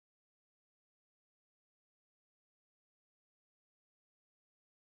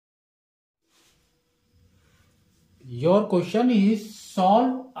Your question is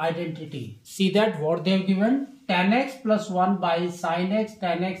solve identity. See that what they have given? Tan x plus 1 by sin x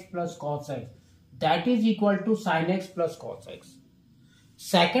tan x plus cos x. That is equal to sin x plus cos x.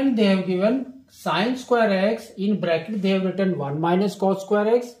 Second, they have given sin square x, in bracket they have written 1 minus cos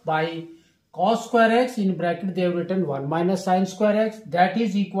square x, by cos square x, in bracket they have written 1 minus sin square x. That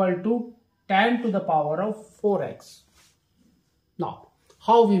is equal to tan to the power of 4x. Now,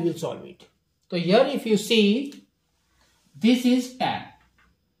 how we will solve it? So here if you see, this is tan.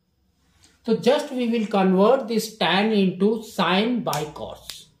 So just we will convert this tan into sin by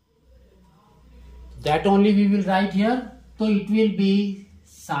cos. That only we will write here. So it will be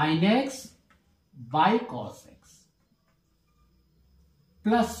sin x by cos x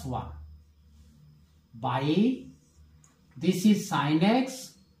plus 1 by, this is sin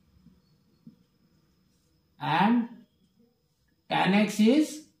x and tan x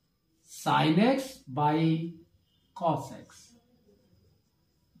is sin x by cos x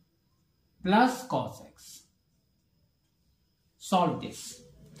plus cos x. Solve this.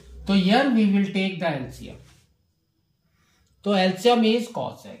 So here we will take the LCM. So LCM is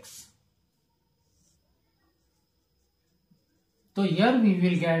cos x. So here we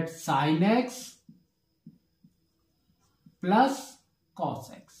will get sin x plus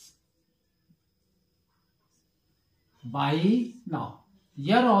cos x by, now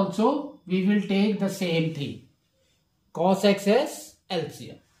here also we will take the same thing, cos x as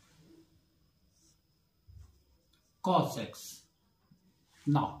LCM, cos x.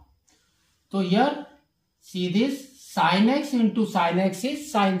 Now, so here see this, sin x into sin x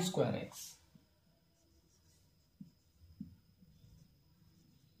is sin square x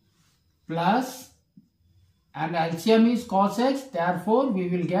plus, and LCM is cos x, therefore we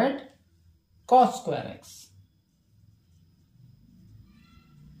will get cos square x.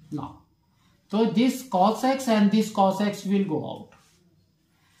 Now, so this cos x and this cos x will go out.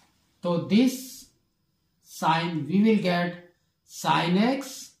 So this sin, we will get sin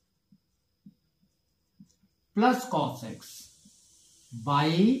x plus cos x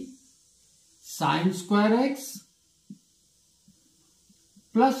by sin square x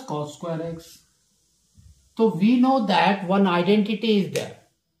plus cos square x. So we know that one identity is there.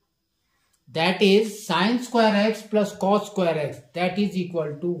 That is sin square x plus cos square x. That is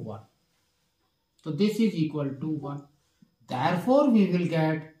equal to 1. So this is equal to 1. Therefore we will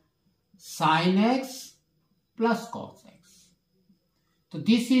get sin x plus cos x. So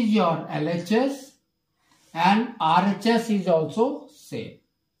this is your LHS and RHS is also same.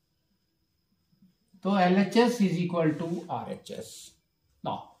 So LHS is equal to RHS.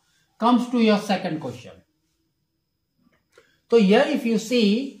 Now comes to your second question. So here if you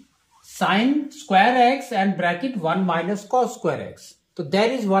see sin square x and bracket 1 minus cos square x. So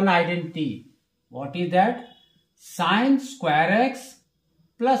there is one identity. What is that? Sin square x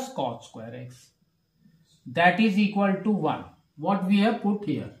plus cos square x. That is equal to 1. What we have put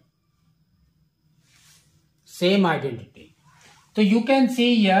here? Same identity. So you can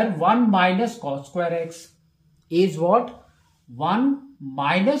see here 1 minus cos square x is what? 1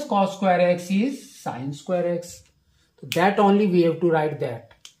 minus cos square x is sin square x. So that only we have to write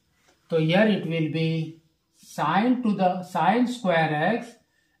that. So here it will be sin to the sin square x,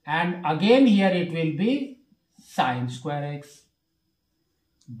 and again here it will be sin square x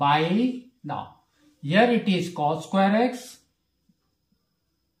by, now here it is cos square x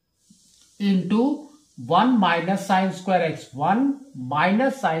into 1 minus sin square x. 1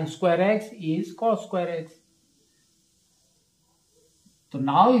 minus sin square x is cos square x. So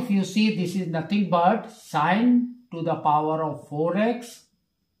now if you see, this is nothing but sin to the power of 4x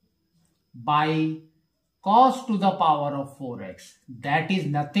by cos to the power of 4x. That is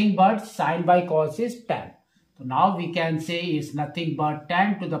nothing but sin by cos is tan. So now we can say it's nothing but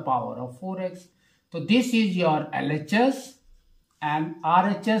tan to the power of 4x. So this is your LHS and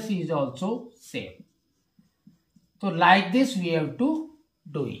RHS is also same. So like this we have to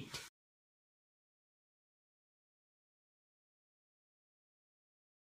do it.